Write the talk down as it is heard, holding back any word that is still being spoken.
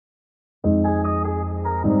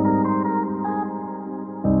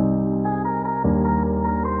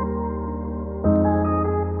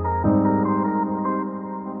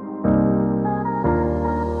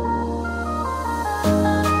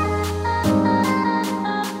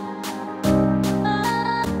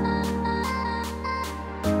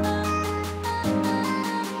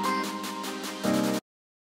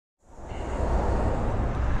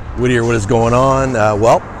Whittier, what is going on?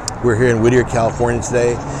 Well, we're here in Whittier, California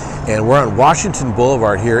today, and we're on Washington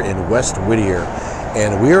Boulevard here in West Whittier,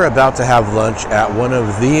 and we are about to have lunch at one of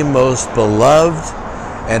the most beloved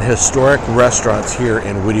and historic restaurants here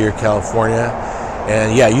in Whittier, California.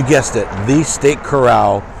 And yeah, you guessed it, the Steak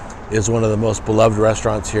Corral is one of the most beloved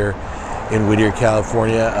restaurants here in Whittier,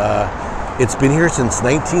 California. It's been here since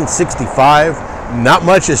 1965. Not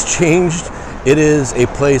much has changed. It is a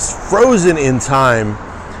place frozen in time,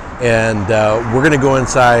 and we're going to go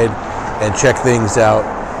inside and check things out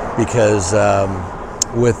because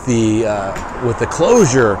with the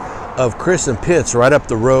closure of Chris and Pitt's right up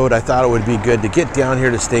the road, I thought it would be good to get down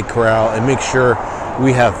here to Steak Corral and make sure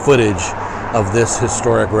we have footage of this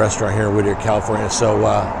historic restaurant here in Whittier, California. So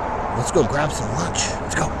let's go grab some lunch.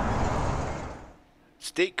 Let's go.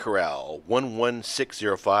 Steak Corral,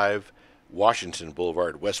 11605 Washington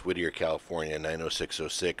Boulevard, West Whittier, California,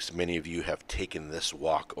 90606. Many of you have taken this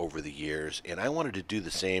walk over the years, and I wanted to do the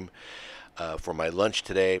same for my lunch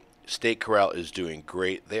today. Steak Corral is doing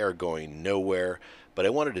great. They are going nowhere, but I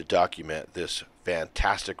wanted to document this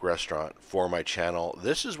fantastic restaurant for my channel.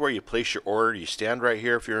 This is where you place your order. You stand right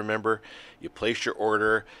here, if you remember. You place your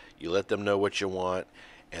order, you let them know what you want,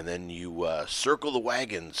 and then you circle the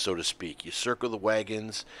wagons, so to speak. You circle the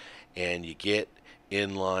wagons, and you get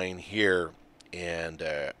in line here and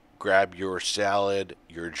grab your salad,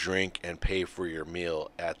 your drink, and pay for your meal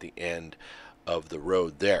at the end of the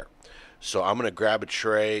road there. So I'm going to grab a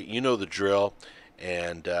tray, you know the drill,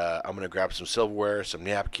 and I'm going to grab some silverware, some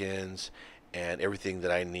napkins, and everything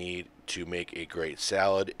that I need to make a great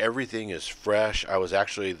salad. Everything is fresh. I was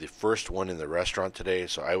actually the first one in the restaurant today,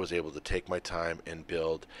 so I was able to take my time and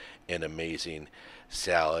build an amazing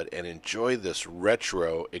salad and enjoy this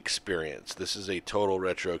retro experience. This is a total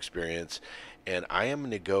retro experience, and I am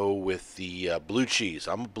going to go with the blue cheese.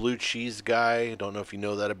 I'm a blue cheese guy. Don't know if you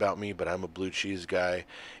know that about me, but I'm a blue cheese guy,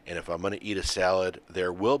 and if I'm going to eat a salad,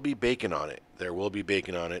 there will be bacon on it. There will be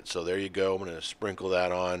bacon on it, so there you go. I'm going to sprinkle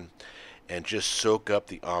that on and just soak up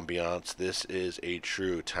the ambiance. This is a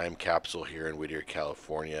true time capsule here in Whittier,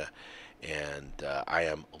 California, and I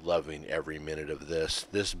am loving every minute of this.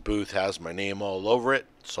 This booth has my name all over it,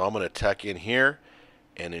 so I'm going to tuck in here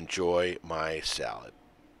and enjoy my salad.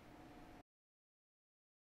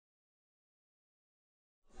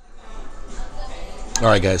 All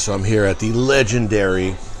right, guys, so I'm here at the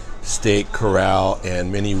legendary Steak Corral, and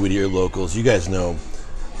many Whittier locals, you guys know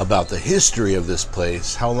about the history of this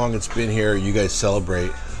place, how long it's been here. You guys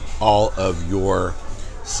celebrate all of your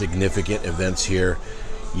significant events here.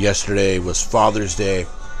 Yesterday was Father's Day,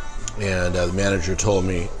 and the manager told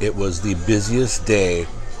me it was the busiest day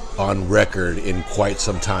on record in quite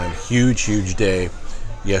some time. Huge day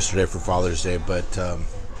yesterday for Father's Day, but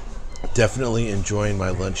definitely enjoying my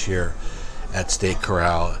lunch here at Steak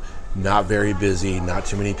Corral. Not very busy, not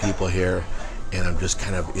too many people here, and I'm just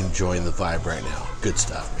kind of enjoying the vibe right now. Good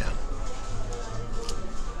stuff, man.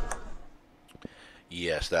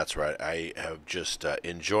 Yes, that's right. I have just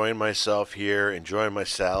enjoying myself here, enjoying my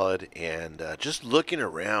salad, and just looking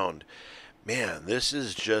around. Man, this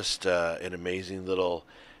is just an amazing little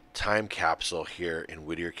time capsule here in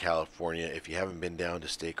Whittier, California. If you haven't been down to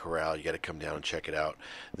Steak Corral, you got to come down and check it out.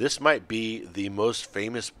 This might be the most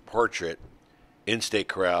famous portrait in Steak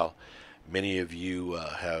Corral. Many of you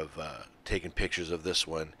have taken pictures of this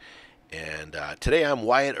one, and today I'm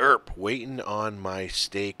Wyatt Earp waiting on my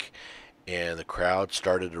steak, and the crowd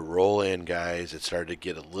started to roll in, guys. It started to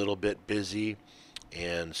get a little bit busy,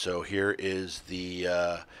 and so here is the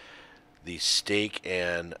steak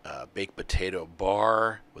and baked potato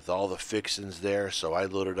bar with all the fixings there. So I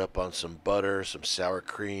loaded up on some butter, some sour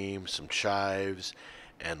cream, some chives,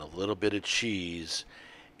 and a little bit of cheese,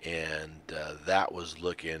 and that was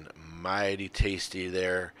looking mighty tasty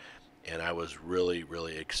there, and I was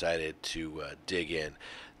really excited to dig in.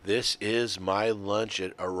 This is my lunch.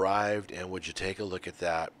 It arrived, and would you take a look at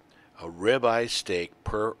that? A ribeye steak,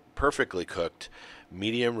 perfectly cooked,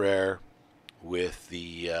 medium rare, with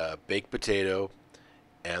the baked potato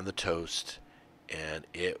and the toast, and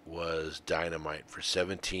it was dynamite for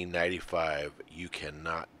 $17.95. You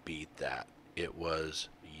cannot beat that. It was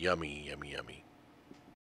yummy.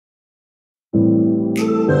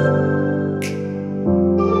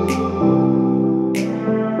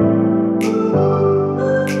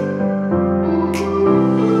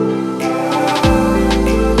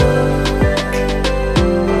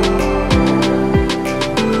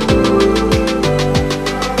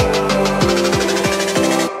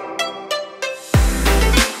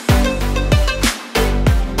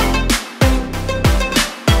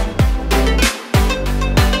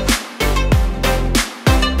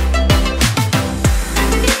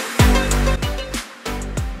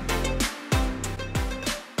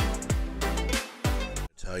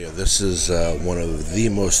 Oh yeah, this is one of the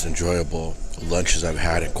most enjoyable lunches I've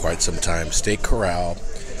had in quite some time. Steak Corral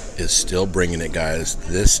is still bringing it, guys.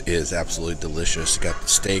 This is absolutely delicious. Got the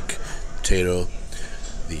steak, potato,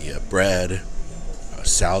 the bread,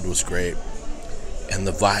 salad was great, and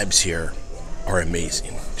the vibes here are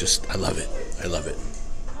amazing. Just, I love it. I love it.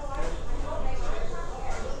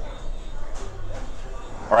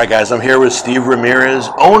 All right, guys, I'm here with Steve Ramirez,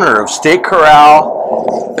 owner of Steak Corral.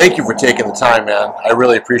 Thank you for taking the time, man. I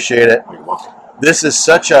really appreciate it. This is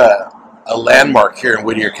such a landmark here in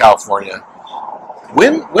Whittier, California.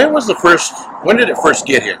 When did it first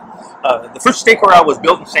get here? The first Steak Corral was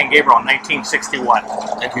built in San Gabriel in 1961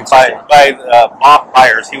 1961. by Bob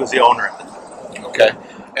Byers. He was the owner of it. Okay.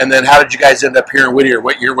 And then how did you guys end up here in Whittier?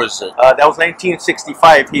 What year was it? That was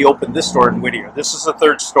 1965. He opened this store in Whittier. This is the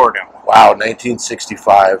third store now. Wow,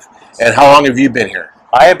 1965. And how long have you been here?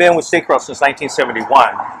 I have been with Steak Corral since 1971.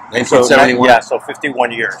 1971? Yeah, so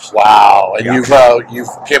 51 years. Wow. And you've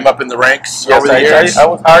came up in the ranks over the years? I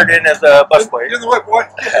was hired in as a busboy. You're the white boy.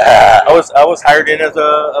 I was hired in as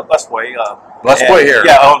a busboy. Busboy here?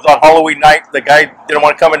 Yeah, I was on Halloween night. The guy didn't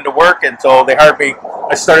want to come into work, and so they hired me.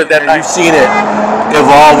 I started that night. You've seen it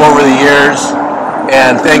evolve over the years,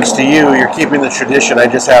 and thanks to you, you're keeping the tradition. I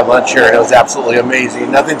just had lunch here, and it was absolutely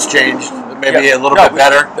amazing. Nothing's changed. Maybe a little bit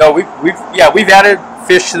better. No, we've added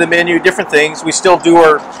fish to the menu, different things. We still do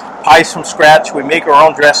our pies from scratch. We make our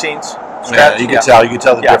own dressings. Yeah, you can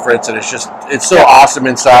tell the difference, and it's so awesome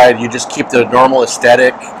inside. You just keep the normal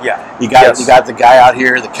aesthetic. Yeah, you got the guy out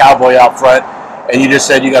here, the cowboy out front, and you just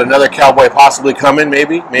said you got another cowboy possibly coming,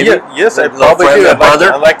 maybe. Yeah, yes, I probably do.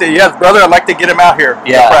 Brother, I'd like to get him out here.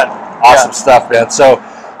 Yeah, awesome stuff, man. So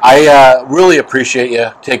I really appreciate you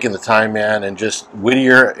taking the time, man, and just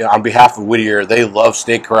Whittier, on behalf of Whittier, they love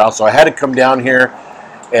Steak Corral, so I had to come down here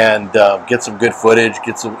and get some good footage,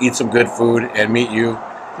 eat some good food, and meet you.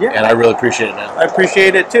 Yeah. And I really appreciate it, man. I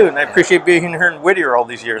appreciate it too, and I appreciate being here in Whittier all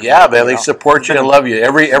these years. Yeah, man, they support you and love you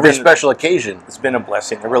every special occasion. It's been a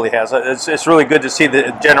blessing. It really has. It's really good to see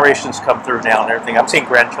the generations come through now and everything. I'm seeing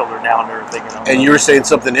grandchildren now and everything. You know? And you were saying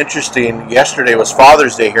something interesting. Yesterday was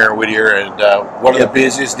Father's Day here in Whittier, and one of the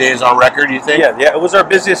busiest days on record, you think? Yeah, it was our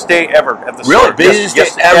busiest day ever at the store. Really?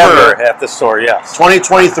 Busiest day ever at the store, yeah.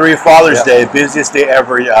 2023 Father's Day, busiest day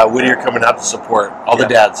ever. Whittier coming out to support all the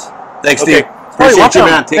dads. Thanks, Steve. Appreciate you,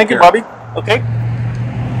 man. Thank you, Bobby. Okay.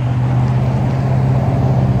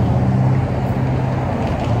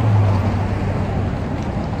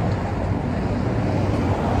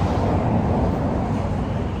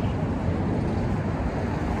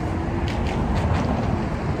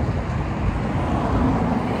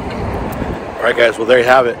 All right, guys. Well, there you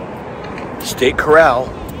have it. Steak Corral.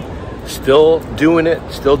 Still doing it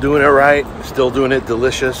right. Still doing it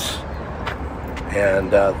delicious.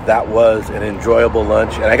 And that was an enjoyable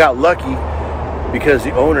lunch. And I got lucky because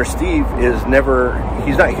the owner, Steve,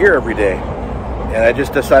 he's not here every day. And I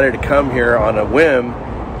just decided to come here on a whim.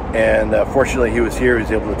 And fortunately, he was here. He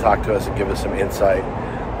was able to talk to us and give us some insight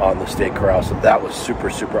on the Steak Corral. So that was super,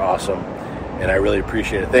 super awesome. And I really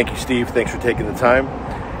appreciate it. Thank you, Steve. Thanks for taking the time.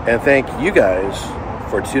 And thank you guys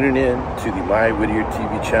for tuning in to the My Whittier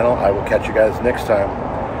TV channel. I will catch you guys next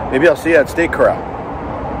time. Maybe I'll see you at Steak Corral.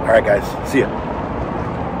 All right, guys. See ya.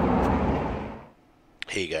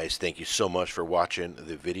 Hey guys, thank you so much for watching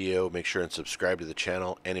the video. Make sure and subscribe to the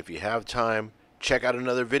channel. And if you have time, check out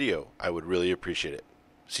another video. I would really appreciate it.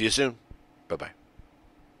 See you soon. Bye-bye.